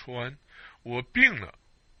我穿；我病了，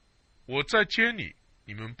我在监里，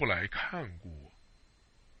你们不来看顾我。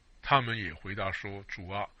他们也回答说：主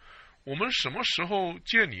啊，我们什么时候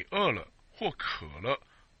见你饿了，或渴了，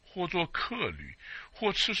或做客旅，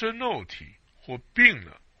或赤身露体，或病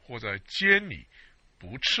了，或在监里，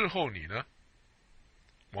不伺候你呢？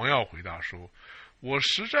王要回答说：我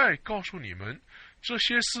实在告诉你们，这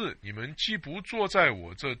些事你们既不做在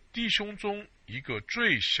我这弟兄中一个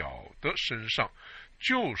最小的身上，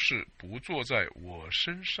就是不做在我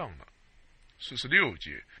身上了。46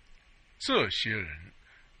节，这些人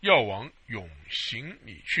要往永刑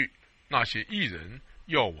里去，那些义人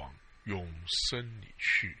要往永生里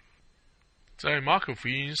去。在马可福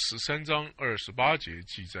音13章28节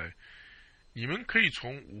记载：你们可以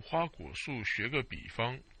从无花果树学个比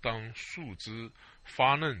方，当树枝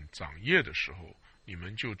发嫩长叶的时候，你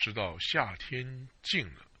们就知道夏天近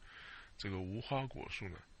了。这个无花果树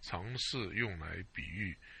呢，常是用来比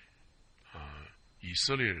喻以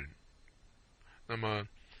色列人。那么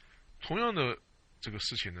同样的这个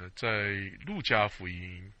事情呢，在路加福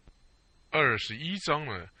音21章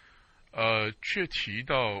呢，却提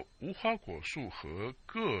到无花果树和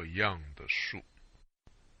各样的树。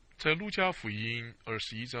在路加福音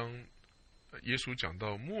21章，耶稣讲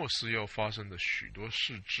到末世要发生的许多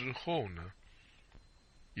事之后呢，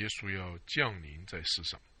耶稣要降临在世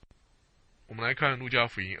上。我们来看路加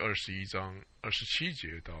福音21章27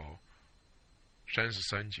节到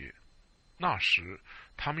33节。那时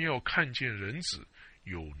他们要看见人子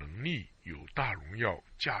有能力有大荣耀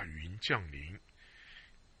驾云降临。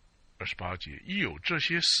28节，一有这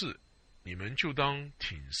些事，你们就当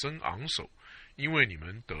挺身昂首，因为你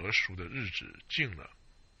们得赎的日子近了。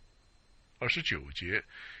29节，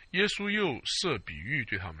耶稣又设比喻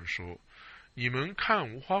对他们说：你们看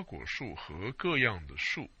无花果树和各样的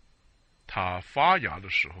树，它发芽的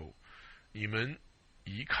时候，你们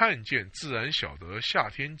一看见，自然晓得夏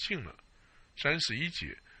天近了。31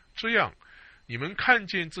节，这样你们看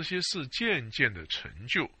见这些事渐渐的成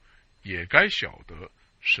就，也该晓得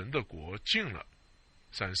神的国近了。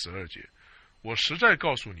32节，我实在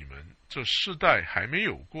告诉你们，这世代还没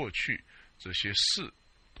有过去，这些事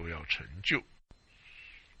都要成就。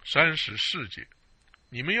34节，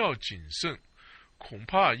你们要谨慎，恐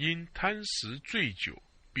怕因贪食醉酒，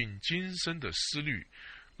并今生的思虑，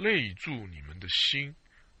累住你们的心。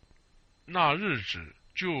那日子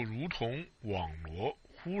就如同网罗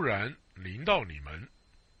忽然临到你们。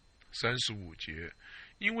35节，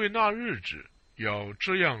因为那日子要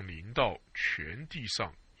这样临到全地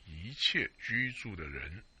上一切居住的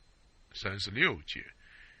人。36节，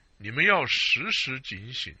你们要时时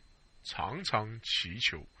警醒，常常祈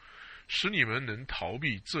求，使你们能逃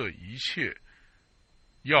避这一切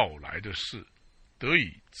要来的事，得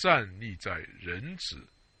以站立在人子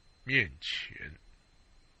面前。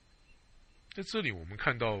在这里我们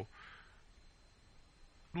看到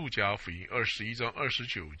路加福音21章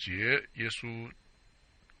29节，耶稣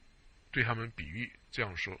对他们比喻这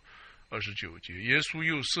样说。29节，耶稣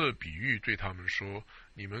又设比喻对他们说：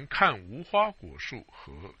你们看无花果树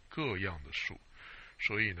和各样的树。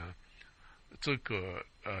所以呢，这个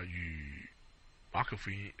与马可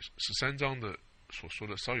福音13章的所说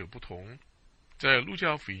的稍有不同。在路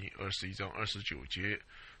加福音21章29节，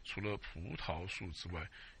除了葡萄树之外，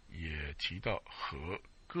也提到和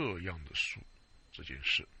各样的树这件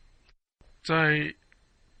事。在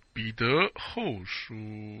彼得后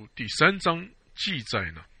书第3章记载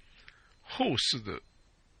呢，后世的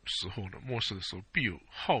时候呢，末世的时候必有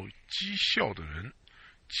好讥笑的人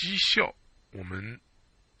讥笑我们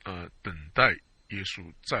等待耶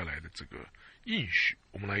稣再来的这个应许。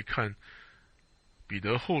我们来看彼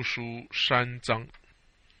得后书3章，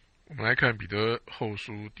我们来看彼得后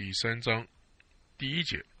书第3章第1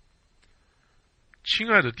节。亲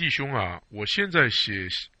爱的弟兄啊，我现在写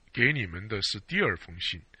给你们的是第2封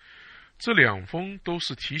信，这2封都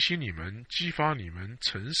是提醒你们，激发你们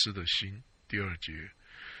诚实的心。第2节，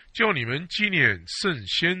叫你们纪念圣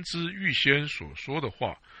先知预先所说的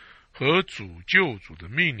话和主救主的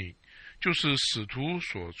命令，就是使徒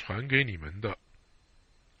所传给你们的。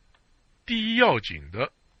第一要紧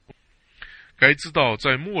的，该知道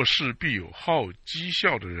在末世必有好讥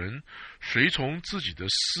笑的人，随从自己的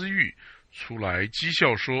私欲出来讥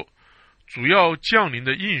笑说，主要降临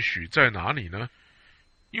的应许在哪里呢？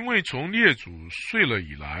因为从列祖睡了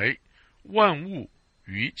以来，万物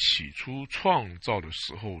与起初创造的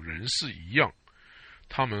时候仍是一样。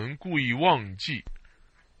他们故意忘记，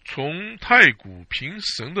从太古凭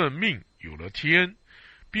神的命有了天，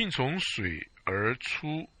并从水而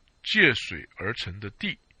出，借水而成的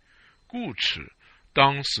地，故此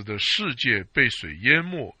当时的世界被水淹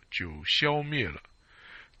没，就消灭了。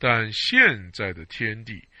但现在的天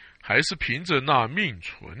地还是凭着那命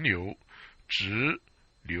存留，直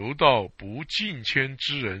留到不敬虔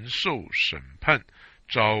之人受审判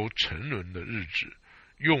遭沉沦的日子，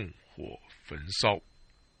用火焚烧。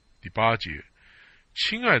第8节，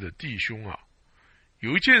亲爱的弟兄啊，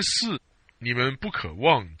有一件事你们不可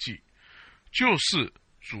忘记，就是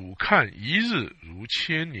主看一日如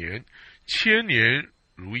千年，千年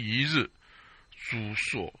如一日。主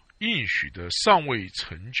所应许的尚未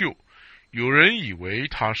成就，有人以为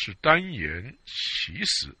他是单言，其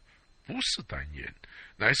实不是单言，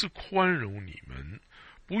乃是宽容你们，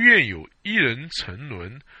不愿有一人沉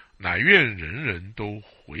沦，乃愿人人都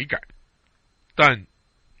悔改。但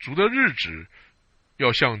主的日子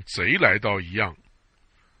要像贼来到一样，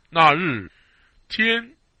那日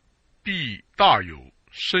天必大有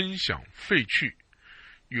声响废去，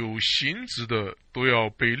有形质的都要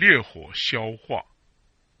被烈火消化，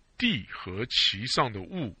地和其上的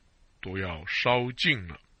物都要烧尽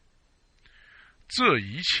了。这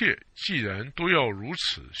一切既然都要如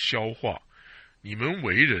此消化，你们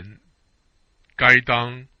为人该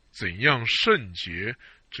当怎样圣洁，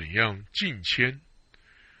怎样敬谦，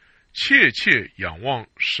切切仰望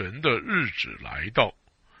神的日子来到。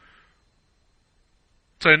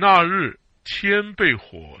在那日，天被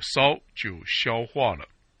火烧就消化了，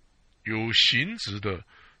有形质的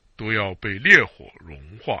都要被烈火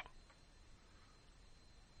融化。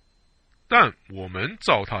但我们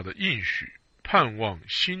照他的应许，盼望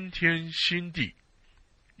新天新地，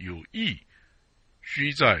有义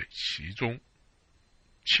居在其中。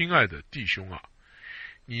亲爱的弟兄啊，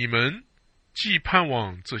你们既盼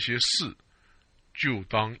望这些事，就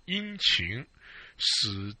当殷勤，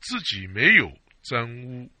使自己没有沾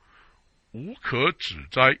污，无可指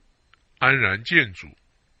摘，安然见主，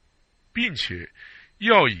并且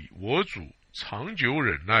要以我主长久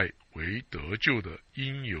忍耐为得救的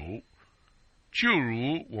因由。就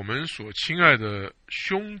如我们所亲爱的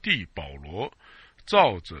兄弟保罗，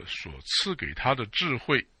照着所赐给他的智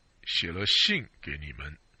慧，写了信给你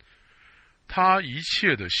们。他一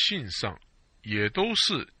切的信上也都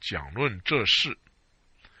是讲论这事。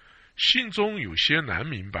信中有些难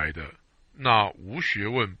明白的，那无学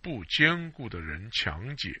问不坚固的人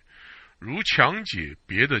强解，如强解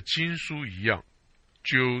别的经书一样，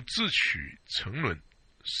就自取沉沦。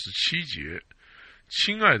17节，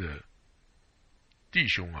亲爱的弟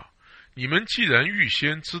兄啊，你们既然预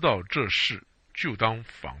先知道这事，就当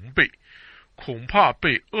防备，恐怕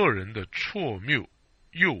被恶人的错谬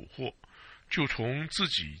诱惑，就从自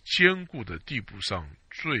己坚固的地步上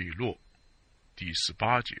坠落。第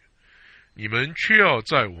18节，你们却要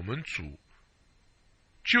在我们主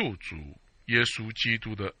救主耶稣基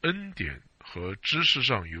督的恩典和知识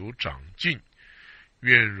上有长进，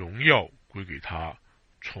愿荣耀归给他，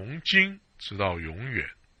从今直到永远。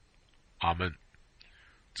阿们。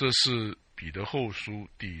这是彼得后书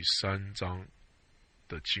第3章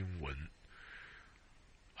的经文。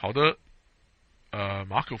好的，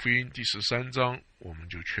马可福音第13章我们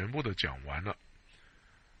就全部的讲完了。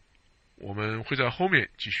我们会在后面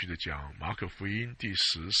继续的讲马可福音第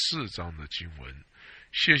14章的经文。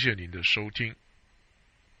谢谢您的收听。